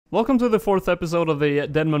Welcome to the 4th episode of the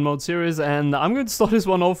Deadman mode series, and I'm going to start this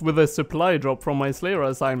one off with a supply drop from my Slayer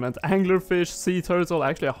assignment. Anglerfish, sea turtle,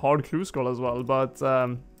 actually a hard clue scroll as well, but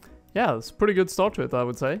yeah, it's a pretty good start to it, I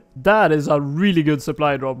would say. That is a really good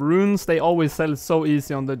supply drop. Runes, they always sell so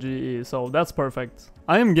easy on the GE, so that's perfect.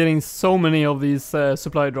 I am getting so many of these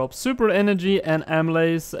supply drops. Super energy and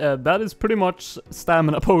amylase, that is pretty much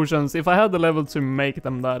stamina potions, if I had the level to make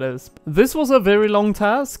them, that is. This was a very long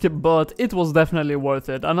task, but it was definitely worth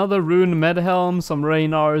it. Another rune medhelm, some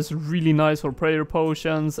rainars, really nice for prayer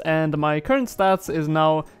potions, and my current stats is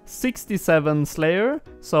now 67 slayer,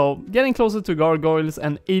 so getting closer to gargoyles,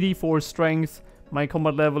 and 84 strength. My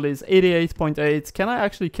combat level is 88.8. Can I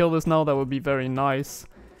actually kill this now? That would be very nice.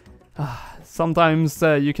 Sometimes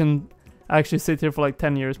you can actually sit here for like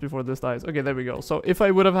 10 years before this dies. Okay, there we go. So if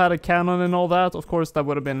I would have had a cannon and all that, of course that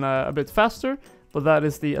would have been a bit faster. But that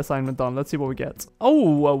is the assignment done. Let's see what we get.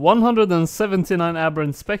 Oh, 179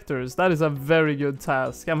 aberrant specters. That is a very good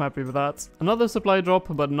task. I'm happy with that. Another supply drop,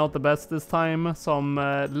 but not the best this time. Some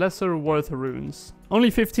lesser worth runes. Only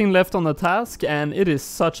 15 left on the task, and it is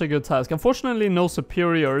such a good task. Unfortunately, no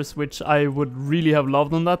superiors, which I would really have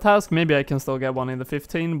loved on that task. Maybe I can still get one in the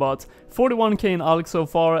 15, but 41k in Alk so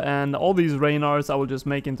far, and all these rainars I will just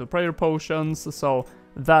make into prayer potions, so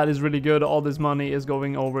that is really good. All this money is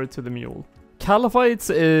going over to the mule.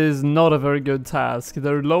 Caliphites is not a very good task.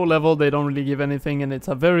 They're low level, they don't really give anything, and it's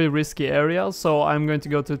a very risky area, so I'm going to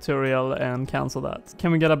go to tutorial and cancel that.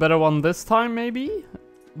 Can we get a better one this time, maybe?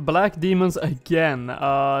 Black demons again.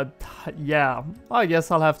 Yeah, I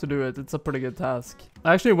guess I'll have to do it. It's a pretty good task.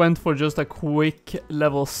 I actually went for just a quick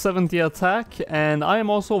level 70 attack, and I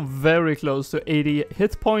am also very close to 80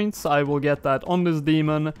 hit points. I will get that on this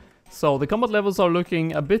demon. So the combat levels are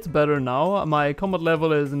looking a bit better now. My combat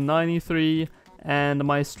level is 93 and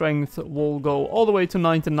my strength will go all the way to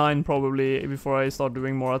 99 probably before I start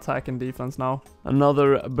doing more attack and defense now.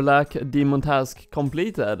 Another black demon task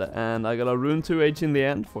completed, and I got a rune 2H in the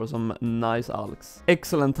end for some nice alks.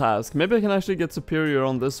 Excellent task. Maybe I can actually get superior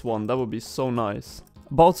on this one. That would be so nice.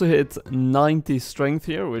 About to hit 90 strength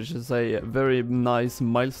here, which is a very nice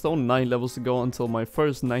milestone. 9 levels to go until my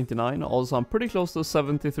first 99. Also, I'm pretty close to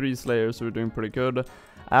 73 slayers, so we're doing pretty good.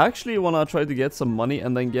 I actually want to try to get some money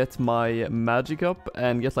and then get my magic up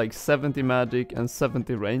and get like 70 magic and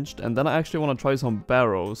 70 ranged. And then I actually want to try some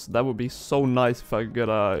barrows. That would be so nice if I get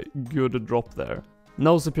a good drop there.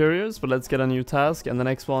 No superiors, but let's get a new task. And the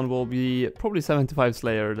next one will be probably 75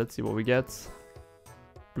 slayer. Let's see what we get.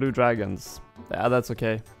 Blue dragons. Yeah, that's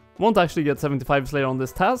okay. Won't actually get 75 slayer on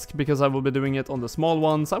this task because I will be doing it on the small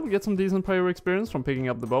ones. I will get some decent prayer experience from picking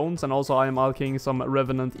up the bones, and also I am alking some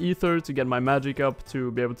revenant ether to get my magic up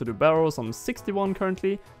to be able to do barrows. I'm 61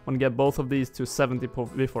 currently. Want to get both of these to 70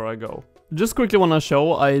 before I go. Just quickly want to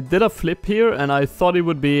show, I did a flip here and I thought it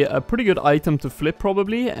would be a pretty good item to flip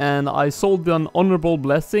probably, and I sold an honorable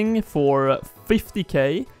blessing for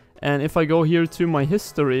 50k, and if I go here to my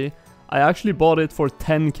history, I actually bought it for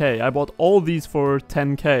 10k. I bought all these for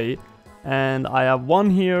 10k, and I have one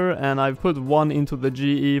here, and I've put one into the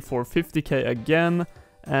GE for 50k again,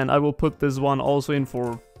 and I will put this one also in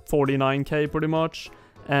for 49k pretty much,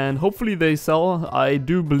 and hopefully they sell. I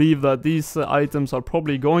do believe that these items are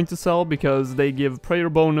probably going to sell because they give prayer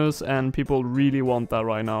bonus and people really want that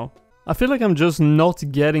right now. I feel like I'm just not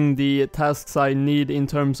getting the tasks I need in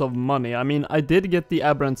terms of money. I mean, I did get the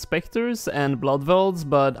Aberrant Spectres and Bloodvelds,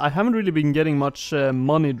 but I haven't really been getting much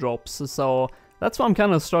money drops, so that's why I'm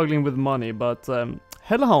kind of struggling with money. But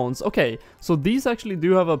Hellhounds, okay, so these actually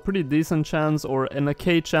do have a pretty decent chance, or an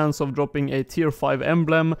okay chance of dropping a tier 5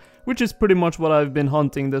 emblem, which is pretty much what I've been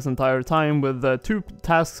hunting this entire time. With 2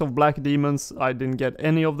 tasks of black demons, I didn't get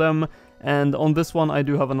any of them, and on this one I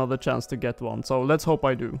do have another chance to get one, so let's hope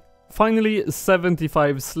I do. Finally,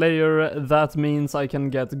 75 Slayer. That means I can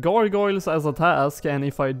get gargoyles as a task, and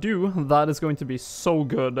if I do, that is going to be so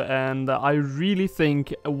good, and I really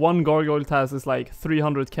think one gargoyle task is like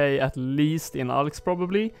 300k at least in Alks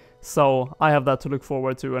probably, so I have that to look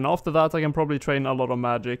forward to, and after that I can probably train a lot of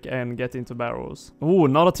magic and get into barrows. Ooh,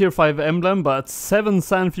 not a tier 5 emblem, but 7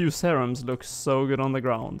 Sandfuse serums looks so good on the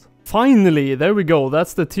ground. Finally, there we go,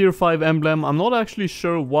 that's the tier 5 emblem. I'm not actually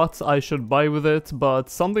sure what I should buy with it, but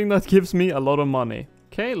something that gives me a lot of money.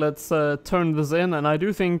 Okay, let's turn this in, and I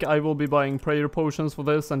do think I will be buying prayer potions for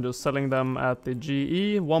this and just selling them at the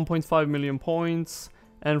GE. 1.5 million points,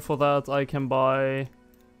 and for that I can buy, I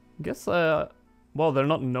guess, well, they're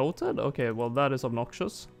not noted? Okay, well that is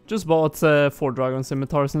obnoxious. Just bought 4 dragon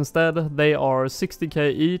scimitars instead. They are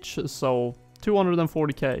 60k each, so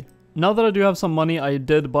 240k. Now that I do have some money, I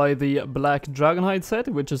did buy the Black Dragonhide set,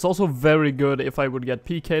 which is also very good if I would get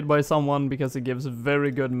PK'd by someone, because it gives very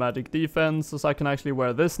good magic defense, so I can actually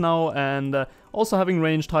wear this now, and also having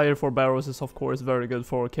ranged higher for barrows is of course very good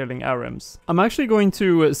for killing Arims. I'm actually going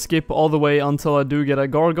to skip all the way until I do get a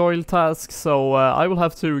gargoyle task, so I will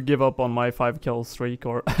have to give up on my 5 kill streak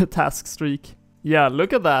or task streak. Yeah,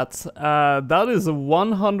 look at that. That is a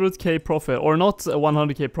 100k profit, or not a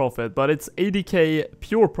 100k profit, but it's 80k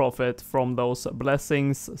pure profit from those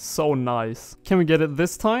blessings. So nice. Can we get it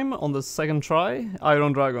this time on the second try?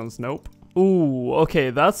 Iron dragons, nope. Ooh, okay,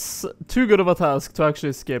 that's too good of a task to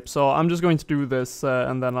actually skip, so I'm just going to do this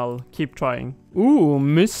and then I'll keep trying. Ooh,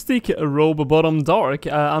 Mystic Robe Bottom Dark.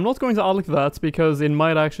 I'm not going to alch that because it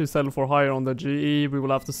might actually sell for higher on the GE. We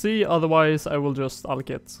will have to see, otherwise I will just alch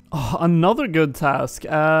it. Oh, another good task.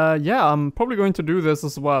 Yeah, I'm probably going to do this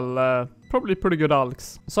as well. Probably pretty good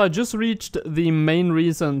alchs. So I just reached the main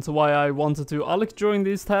reason to why I wanted to alch during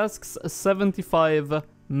these tasks, 75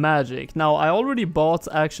 magic. Now, I already bought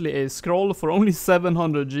actually a scroll for only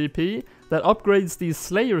 700 GP that upgrades the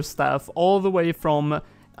Slayer staff all the way from,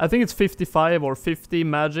 I think it's 55 or 50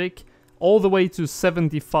 magic, all the way to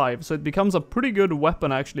 75. So it becomes a pretty good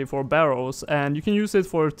weapon actually for barrows, and you can use it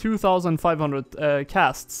for 2500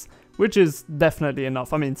 casts, which is definitely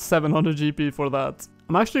enough. I mean, 700 GP for that.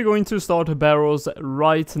 I'm actually going to start barrows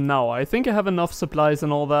right now. I think I have enough supplies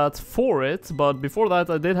and all that for it, but before that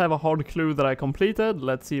I did have a hard clue that I completed.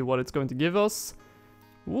 Let's see what it's going to give us.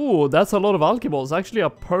 Ooh, that's a lot of alcheballs. Actually a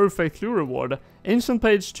perfect clue reward. Ancient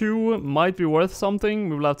page 2 might be worth something.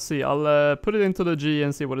 We will have to see. I'll put it into the G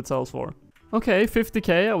and see what it sells for. Okay,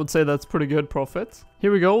 50k, I would say that's pretty good profit.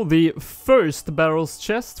 Here we go, the first barrels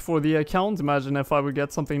chest for the account. Imagine if I would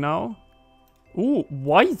get something now. Ooh,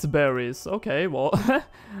 white berries. Okay, well,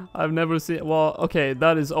 I've never seen... Well, okay,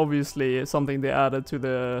 that is obviously something they added to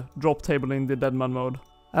the drop table in the Deadman mode.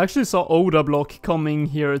 I actually saw Oda block coming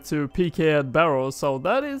here to PK at barrows, so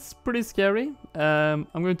that is pretty scary. I'm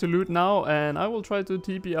going to loot now, and I will try to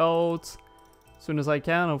TP out as soon as I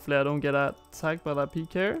can. Hopefully I don't get attacked by that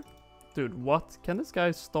PK. Dude, what? Can this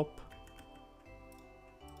guy stop?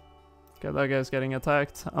 Okay, that guy's getting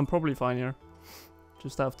attacked. I'm probably fine here.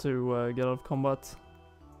 Just have to get out of combat.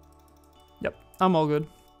 Yep, I'm all good.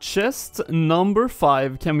 Chest number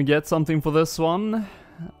 5. Can we get something for this one?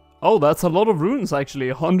 Oh, that's a lot of runes actually.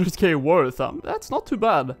 100k worth. That's not too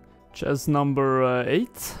bad. Chest number 8.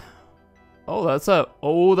 Oh, that's a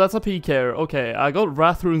PK. Okay, I got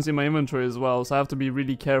wrath runes in my inventory as well, so I have to be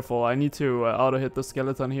really careful. I need to auto-hit the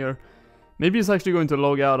skeleton here. Maybe it's actually going to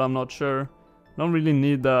log out, I'm not sure. I don't really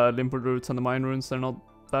need the limpid roots and the mine runes. They're not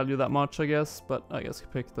value that much, I guess, but I guess I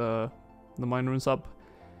pick the mine runes up.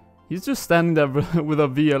 He's just standing there with a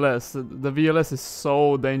VLS. The VLS is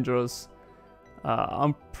so dangerous.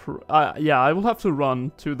 Yeah, I will have to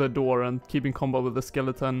run to the door and keep in combat with the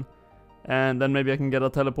skeleton, and then maybe I can get a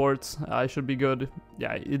teleport. I should be good.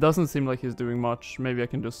 Yeah, it doesn't seem like he's doing much. Maybe I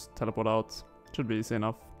can just teleport out. Should be easy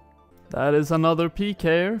enough. That is another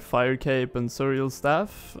PK, Fire Cape and Surreal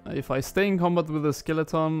Staff. If I stay in combat with the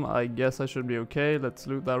skeleton, I guess I should be okay. Let's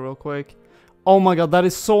loot that real quick. Oh my god, that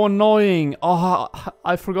is so annoying! Oh,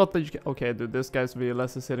 I forgot that you can... Okay, dude, this guy's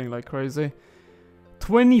VLS is hitting like crazy.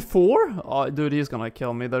 24? Oh, dude, he's gonna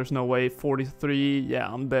kill me. There's no way. 43.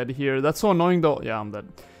 Yeah, I'm dead here. That's so annoying though. Yeah, I'm dead.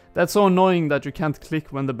 That's so annoying that you can't click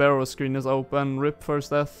when the barrow screen is open. Rip first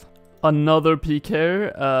death. Another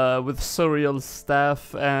PK with Surreal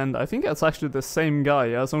Staff, and I think that's actually the same guy.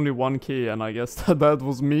 He has only one key, and I guess that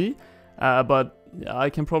was me. But yeah, I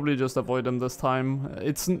can probably just avoid them this time.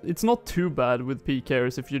 It's not too bad with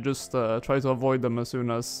PKs if you just try to avoid them as soon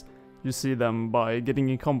as you see them by getting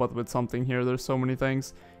in combat with something here. There's so many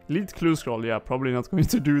things. Elite Clue Scroll, yeah, probably not going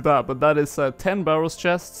to do that, but that is 10 barrows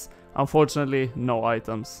chests. Unfortunately, no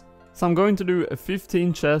items. So I'm going to do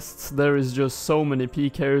 15 chests. There is just so many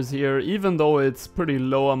PKs here. Even though it's pretty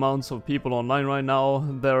low amounts of people online right now,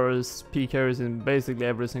 there is PKs in basically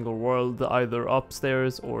every single world, either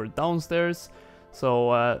upstairs or downstairs.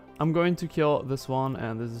 So I'm going to kill this one,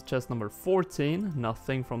 and this is chest number 14.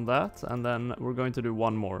 Nothing from that, and then we're going to do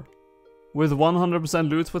one more. With 100%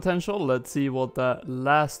 loot potential, let's see what the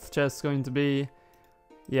last chest is going to be.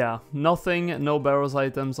 Yeah, nothing, no barrows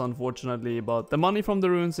items unfortunately, but the money from the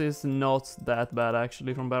runes is not that bad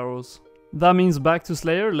actually from barrows. That means back to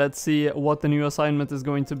Slayer. Let's see what the new assignment is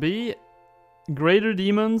going to be. Greater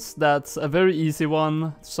Demons, that's a very easy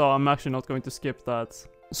one, so I'm actually not going to skip that.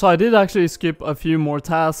 So I did actually skip a few more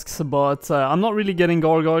tasks, but I'm not really getting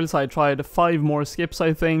gargoyles. I tried 5 more skips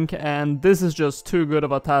I think, and this is just too good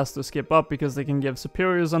of a task to skip up because they can give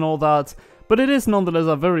superiors and all that. But it is nonetheless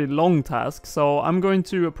a very long task, so I'm going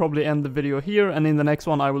to probably end the video here, and in the next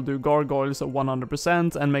one I will do gargoyles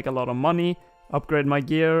 100% and make a lot of money, upgrade my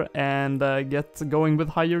gear, and get going with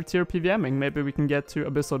higher tier PVMing. Maybe we can get to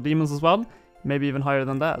Abyssal Demons as well, maybe even higher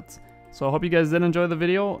than that. So I hope you guys did enjoy the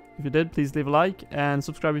video. If you did, please leave a like and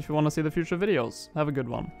subscribe if you want to see the future videos. Have a good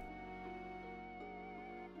one.